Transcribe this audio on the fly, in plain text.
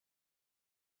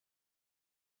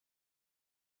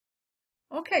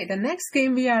Okay, the next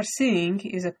game we are seeing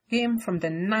is a game from the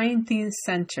 19th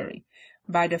century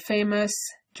by the famous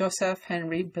Joseph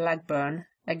Henry Blackburne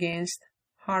against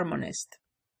Harmonist,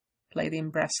 played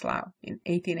in Breslau in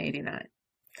 1889.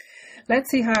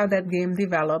 Let's see how that game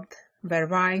developed, where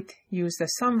White used a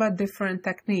somewhat different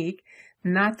technique,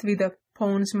 not with the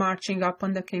pawns marching up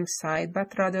on the king's side,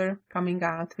 but rather coming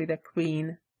out with a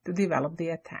queen to develop the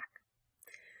attack.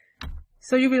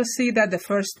 So you will see that the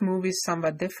first move is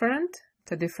somewhat different.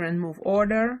 It's a different move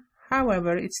order.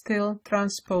 However, it still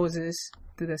transposes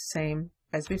to the same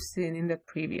as we've seen in the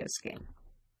previous game.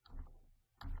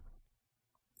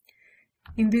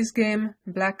 In this game,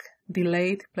 Black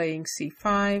delayed playing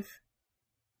c5,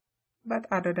 but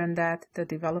other than that, the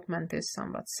development is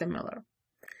somewhat similar.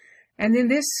 And in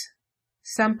this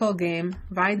sample game,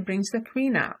 White brings the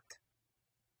queen out.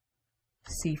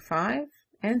 c5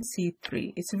 and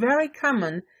c3. It's very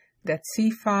common that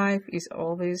c5 is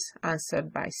always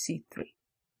answered by c3.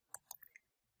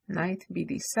 Knight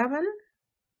bd7,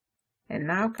 and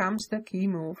now comes the key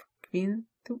move, queen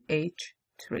to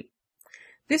h3.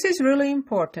 This is really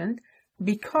important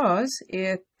because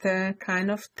it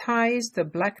kind of ties the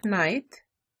black knight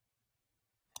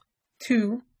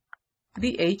to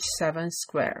the h7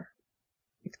 square.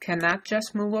 It cannot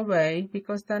just move away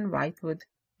because then White would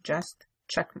just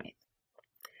checkmate.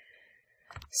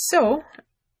 So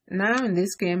now in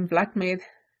this game, Black made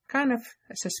kind of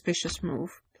a suspicious move,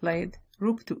 played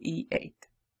rook to e8.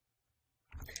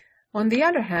 On the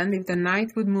other hand, if the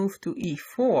knight would move to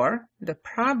e4, the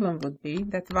problem would be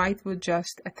that White would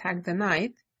just attack the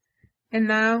knight, and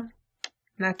now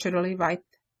naturally White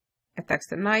attacks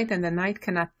the knight, and the knight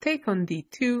cannot take on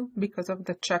d2 because of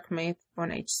the checkmate on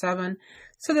h7,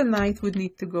 so the knight would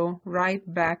need to go right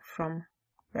back from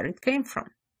where it came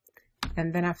from.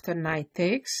 And then after knight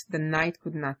takes, the knight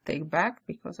could not take back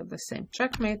because of the same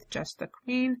checkmate, just the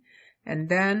queen. And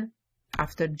then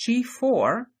after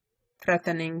g4,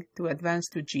 threatening to advance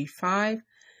to g5,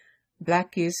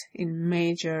 Black is in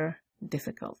major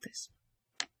difficulties.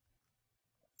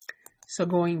 So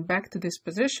going back to this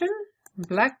position,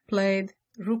 Black played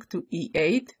rook to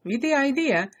e8 with the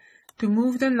idea to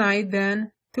move the knight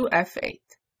then to f8.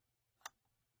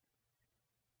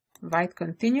 White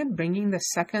continued, bringing the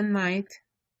second knight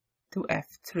to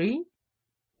f3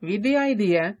 with the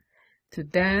idea to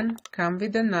then come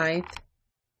with the knight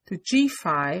to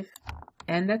g5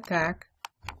 and attack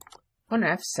on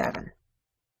f7.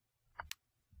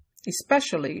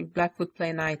 Especially if Black would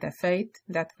play knight f8,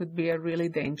 that would be a really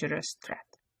dangerous threat.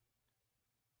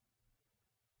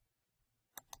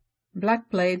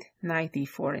 Black played knight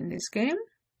e4 in this game.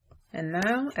 And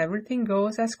now everything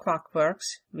goes as clockworks,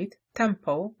 with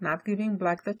tempo, not giving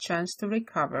Black the chance to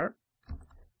recover.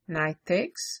 Knight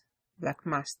takes, Black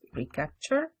must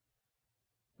recapture.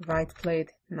 White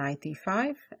played knight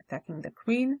e5, attacking the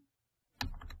queen.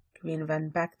 Queen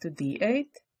went back to d8,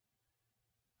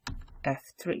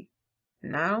 f3.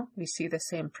 Now we see the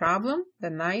same problem.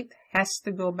 The knight has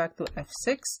to go back to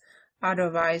f6,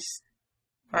 otherwise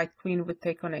White queen would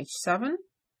take on h7.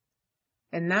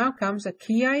 And now comes a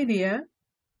key idea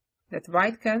that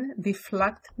White can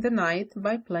deflect the knight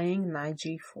by playing knight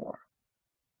g4.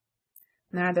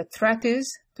 Now the threat is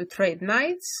to trade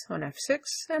knights on f6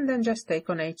 and then just take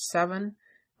on h7,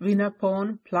 win a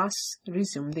pawn, plus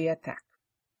resume the attack.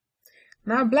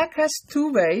 Now Black has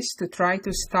two ways to try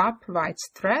to stop White's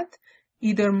threat.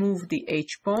 Either move the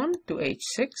h-pawn to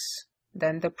h6,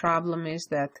 then the problem is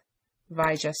that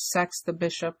White just sacks the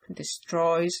bishop,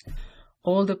 destroys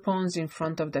all the pawns in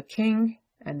front of the king,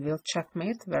 and will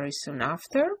checkmate very soon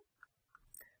after.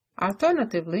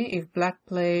 Alternatively, if Black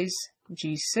plays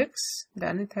g6,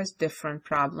 then it has different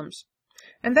problems.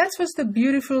 And that was the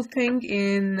beautiful thing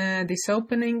in this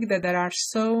opening, that there are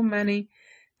so many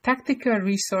tactical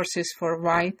resources for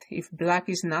White if Black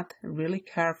is not really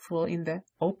careful in the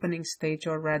opening stage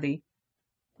already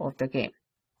of the game.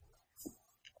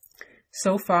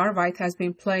 So far, White has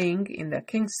been playing in the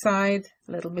king's side,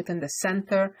 a little bit in the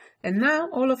center, and now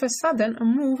all of a sudden a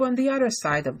move on the other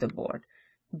side of the board.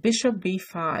 Bishop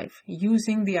b5,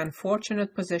 using the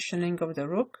unfortunate positioning of the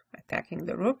rook, attacking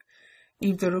the rook.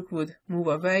 If the rook would move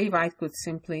away, White could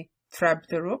simply trap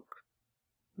the rook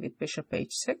with bishop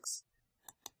h6.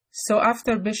 So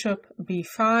after bishop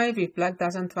b5, if Black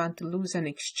doesn't want to lose an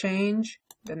exchange,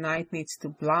 the knight needs to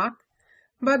block,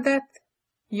 but that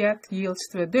yet yields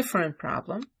to a different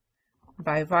problem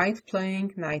by White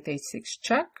playing knight h6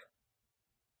 check,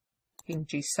 king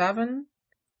g7,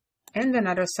 and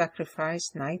another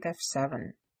sacrifice, knight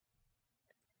f7.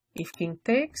 If king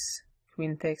takes,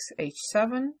 queen takes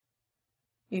h7.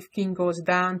 If king goes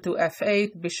down to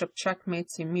f8, bishop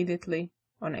checkmates immediately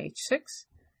on h6.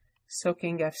 So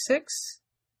king f6.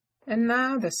 And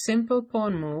now the simple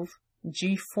pawn move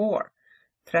g4,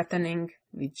 threatening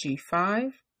with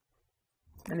g5.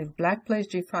 And if black plays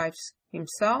g5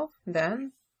 himself,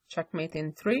 then checkmate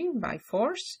in 3 by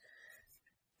force.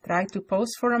 Try to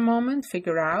pause for a moment,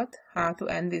 figure out how to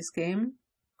end this game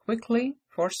quickly,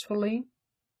 forcefully,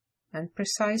 and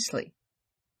precisely.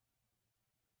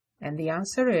 And the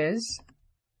answer is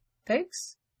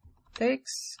takes,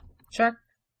 check,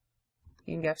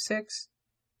 king f6,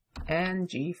 and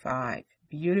g5.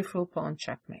 Beautiful pawn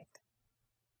checkmate.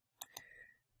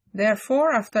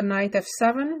 Therefore, after knight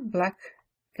f7, black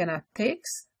cannot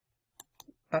takes,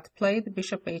 but played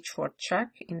bishop h4 check,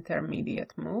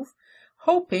 intermediate move,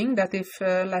 hoping that if,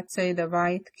 let's say, the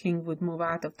white king would move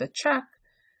out of the check,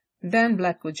 then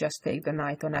black would just take the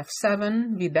knight on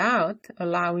f7 without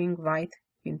allowing white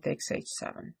queen takes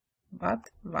h7. But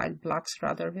white blocks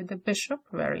rather with the bishop,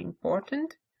 very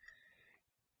important.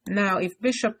 Now, if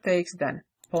bishop takes, then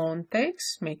pawn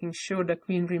takes, making sure the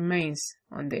queen remains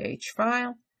on the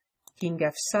h-file, king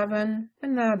f7,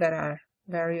 and now there are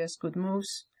various good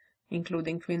moves,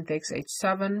 including queen takes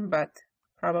h7, but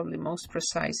probably most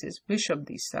precise is bishop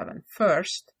d7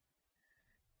 first,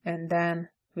 and then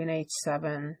queen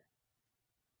h7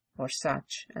 or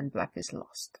such, and black is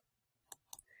lost.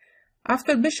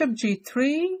 After bishop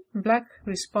g3, black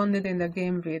responded in the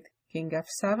game with king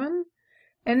f7,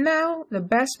 and now the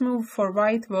best move for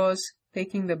white was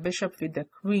taking the bishop with the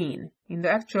queen. In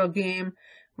the actual game,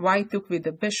 white took with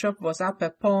the bishop, was up a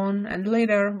pawn, and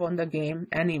later won the game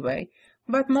anyway.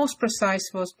 But most precise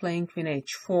was playing queen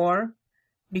h4,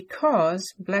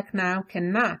 because black now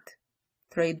cannot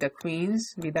trade the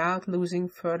queens without losing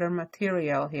further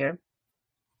material here,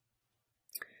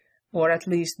 or at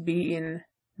least be in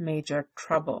major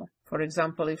trouble. For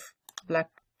example, if black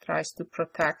tries to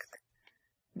protect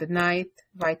the knight,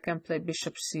 white can play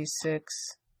bishop c6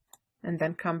 and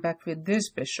then come back with this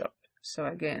bishop. So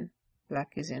again,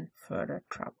 black is in further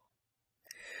trouble.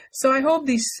 So I hope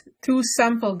these two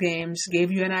sample games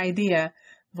gave you an idea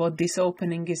what this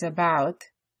opening is about.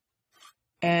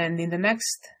 And in the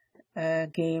next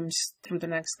games,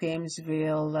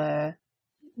 we'll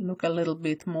look a little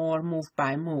bit more move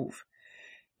by move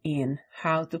in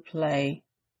how to play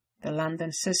the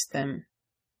London system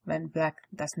when black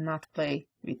does not play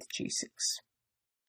with g6.